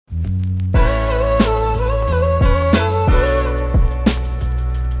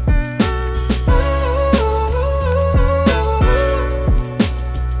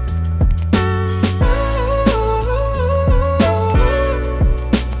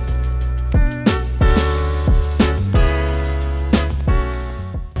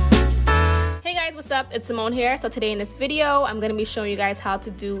Simone here. So today in this video, I'm going to be showing you guys how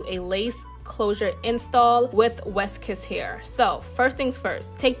to do a lace closure install with West Kiss hair. So first things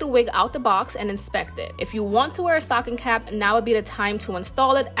first, take the wig out the box and inspect it. If you want to wear a stocking cap, now would be the time to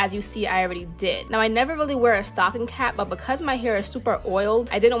install it. As you see, I already did. Now I never really wear a stocking cap, but because my hair is super oiled,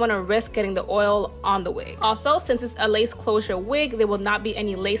 I didn't want to risk getting the oil on the wig. Also, since it's a lace closure wig, there will not be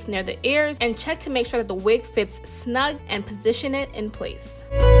any lace near the ears, and check to make sure that the wig fits snug and position it in place.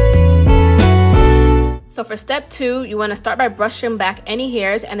 So for step 2, you want to start by brushing back any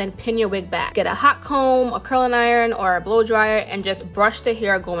hairs and then pin your wig back. Get a hot comb, a curling iron, or a blow dryer and just brush the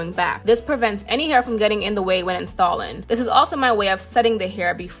hair going back. This prevents any hair from getting in the way when installing. This is also my way of setting the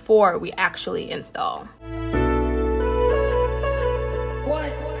hair before we actually install.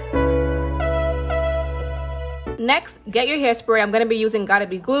 Next, get your hairspray. I'm going to be using Gotta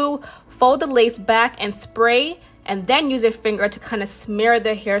Be Glue. Fold the lace back and spray, and then use your finger to kind of smear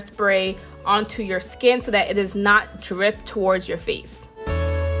the hairspray onto your skin so that it does not drip towards your face.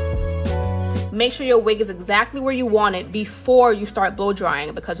 Make sure your wig is exactly where you want it before you start blow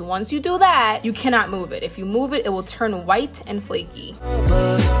drying, because once you do that, you cannot move it. If you move it, it will turn white and flaky.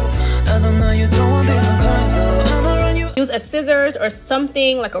 Use a scissors or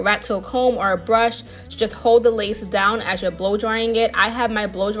something like a rat tail comb or a brush to just hold the lace down as you're blow drying it. I have my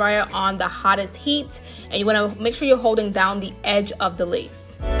blow dryer on the hottest heat, and you want to make sure you're holding down the edge of the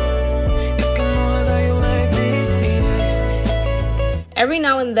lace. Every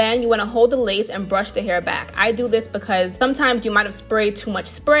now and then, you want to hold the lace and brush the hair back. I do this because sometimes you might have sprayed too much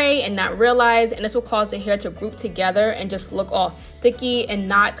spray and not realize, and this will cause the hair to group together and just look all sticky and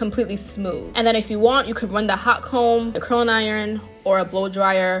not completely smooth. And then if you want, you could run the hot comb, the curling iron, or a blow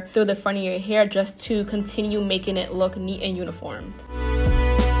dryer through the front of your hair just to continue making it look neat and uniform.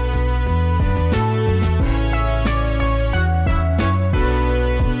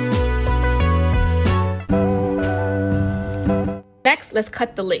 Next, let's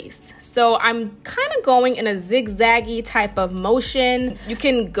cut the lace. So I'm kind of going in a zigzaggy type of motion. You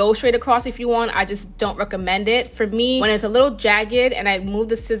can go straight across if you want. I just don't recommend it. For me, when it's a little jagged and I move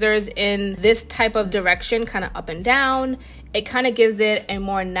the scissors in this type of direction, kind of up and down, it kind of gives it a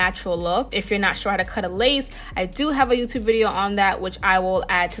more natural look. If you're not sure how to cut a lace, I do have a YouTube video on that, which I will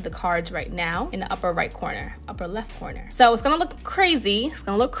add to the cards right now in the upper right corner, upper left corner. So it's gonna look crazy, it's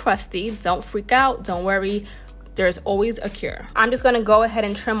gonna look crusty. Don't freak out, don't worry. There's always a cure. I'm just gonna go ahead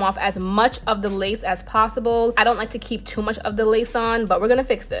and trim off as much of the lace as possible. I don't like to keep too much of the lace on, but we're gonna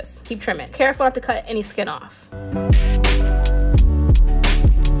fix this. Keep trimming. Careful not to cut any skin off. All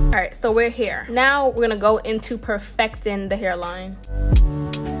right, so we're here. Now we're gonna go into perfecting the hairline.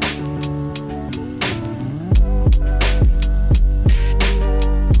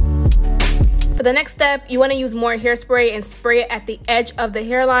 For the next step, you want to use more hairspray and spray it at the edge of the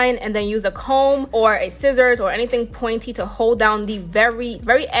hairline, and then use a comb or a scissors or anything pointy to hold down the very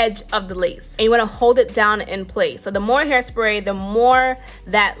edge of the lace. And you want to hold it down in place. So the more hairspray, the more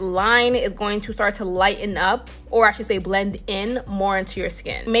that line is going to start to lighten up, or I should say blend in more into your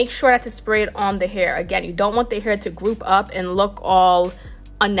skin. Make sure not to spray it on the hair. Again, you don't want the hair to group up and look all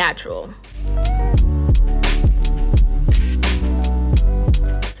unnatural.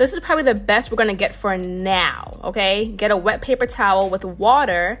 This is probably the best we're gonna get for now, okay? Get a wet paper towel with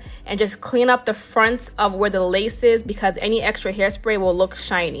water and just clean up the front of where the lace is, because any extra hairspray will look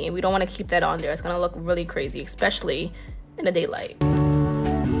shiny and we don't wanna keep that on there. It's gonna look really crazy, especially in the daylight.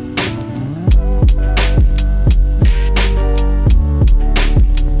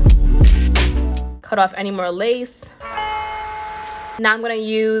 Cut off any more lace. Now I'm going to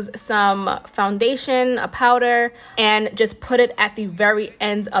use some foundation, a powder, and just put it at the very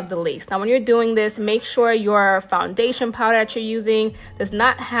ends of the lace. Now when you're doing this, make sure your foundation powder that you're using does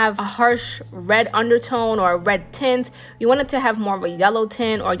not have a harsh red undertone or a red tint. You want it to have more of a yellow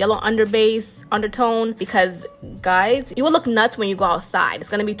tint or yellow undertone, because guys, you will look nuts when you go outside. It's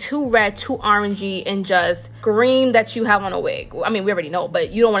going to be too red, too orangey, and just scream that you have on a wig. I mean, we already know,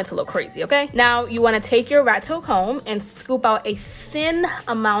 but you don't want it to look crazy, okay? Now you want to take your rat tail comb and scoop out a thin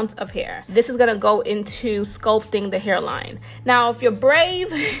amount of hair. This is gonna go into sculpting the hairline. Now, if you're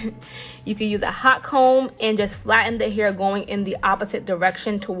brave, you can use a hot comb and just flatten the hair going in the opposite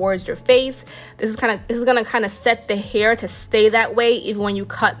direction towards your face. This is gonna kind of set the hair to stay that way even when you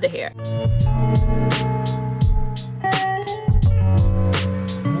cut the hair.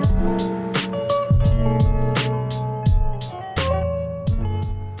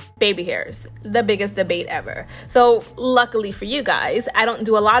 baby hairs, the biggest debate ever. So luckily for you guys, I don't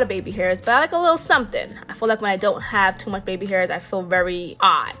do a lot of baby hairs, but I like a little something. I feel like when I don't have too much baby hairs, I feel very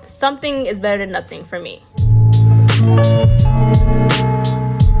odd. Something is better than nothing for me.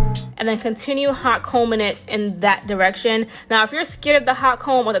 and then continue hot combing it in that direction. Now, if you're scared of the hot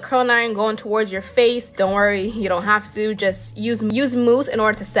comb or the curling iron going towards your face, don't worry, you don't have to. Just use mousse in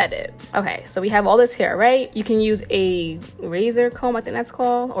order to set it. Okay, so we have all this hair, right? You can use a razor comb, I think that's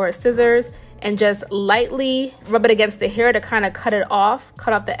called, or a scissors, and just lightly rub it against the hair to kind of cut off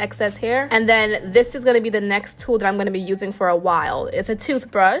the excess hair. And then this is gonna be the next tool that I'm gonna be using for a while. It's a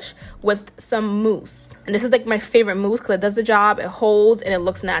toothbrush with some mousse. And this is like my favorite mousse because it does the job, it holds, and it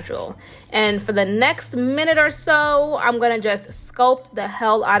looks natural. And for the next minute or so, I'm gonna just sculpt the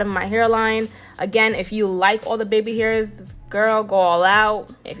hell out of my hairline. Again, if you like all the baby hairs, girl, go all out.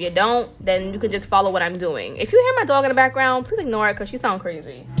 If you don't, then you can just follow what I'm doing. If you hear my dog in the background, please ignore it because she sounds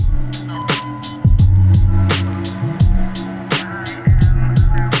crazy.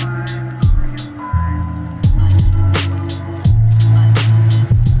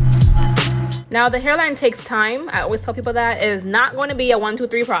 Now, the hairline takes time. I always tell people that it is not going to be a 1, 2,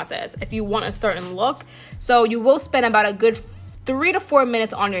 3 process if you want a certain look. So you will spend about a good 3 to 4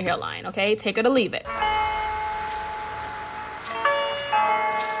 minutes on your hairline, okay? Take it or leave it.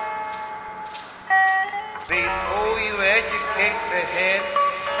 Before you educate the head,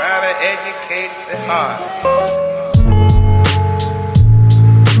 try to educate the heart.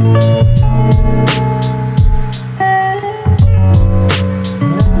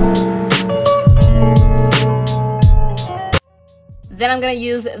 Then I'm gonna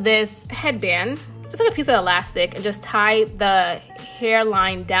use this headband, just like a piece of elastic, and just tie the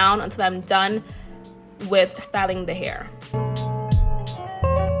hairline down until I'm done with styling the hair.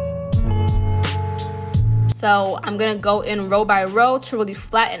 So I'm gonna go in row by row to really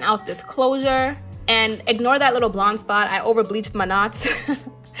flatten out this closure. And ignore that little blonde spot. I over bleached my knots,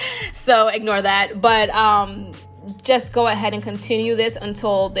 so ignore that. But just go ahead and continue this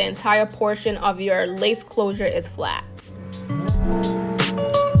until the entire portion of your lace closure is flat.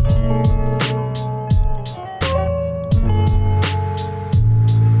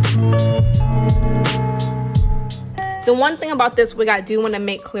 The one thing about this wig I do want to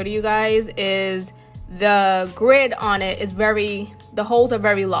make clear to you guys is the grid on it is the holes are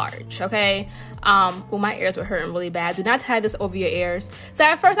very large, okay? Well, my ears were hurting really bad. Do not tie this over your ears. So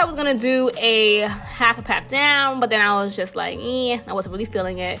at first I was gonna do a half a pat down, but then I was just like, I wasn't really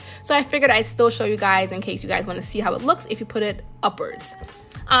feeling it. So I figured I'd still show you guys in case you guys want to see how it looks if you put it upwards.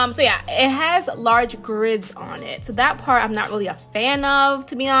 So yeah, it has large grids on it. So that part I'm not really a fan of,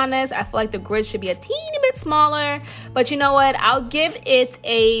 to be honest. I feel like the grid should be a teeny bit smaller, but you know what? I'll give it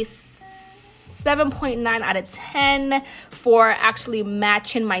a 7.9 out of 10 for actually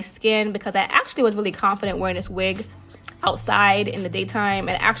matching my skin, because I actually was really confident wearing this wig outside in the daytime.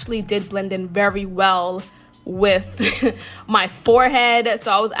 It actually did blend in very well with my forehead,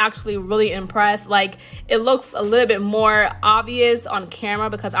 so I was actually really impressed. Like, it looks a little bit more obvious on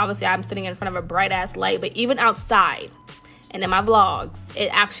camera because obviously I'm sitting in front of a bright ass light, but even outside and in my vlogs it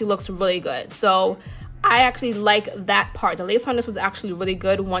actually looks really good. So I actually like that part. The lace on this was actually really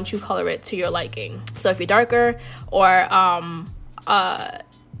good once you color it to your liking. So if you're darker or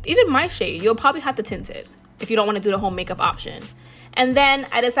even my shade, you'll probably have to tint it if you don't want to do the whole makeup option. And then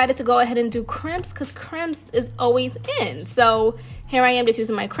I decided to go ahead and do crimps because crimps is always in. So here I am just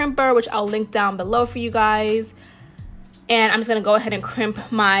using my crimper, which I'll link down below for you guys. And I'm just going to go ahead and crimp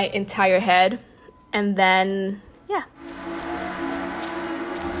my entire head. And then, yeah.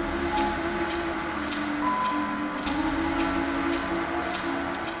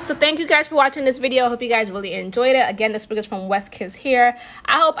 So thank you guys for watching this video. I hope you guys really enjoyed it. Again, this wig is from West Kiss Hair.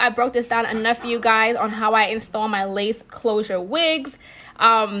 I hope I broke this down enough for you guys on how I install my lace closure wigs.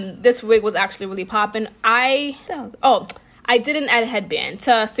 This wig was actually really popping. I didn't add a headband.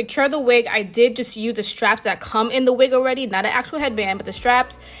 To secure the wig, I did just use the straps that come in the wig already. Not an actual headband, but the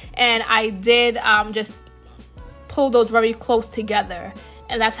straps. And I did just pull those very close together.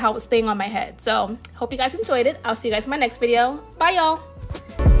 And that's how it's staying on my head. So hope you guys enjoyed it. I'll see you guys in my next video. Bye, y'all.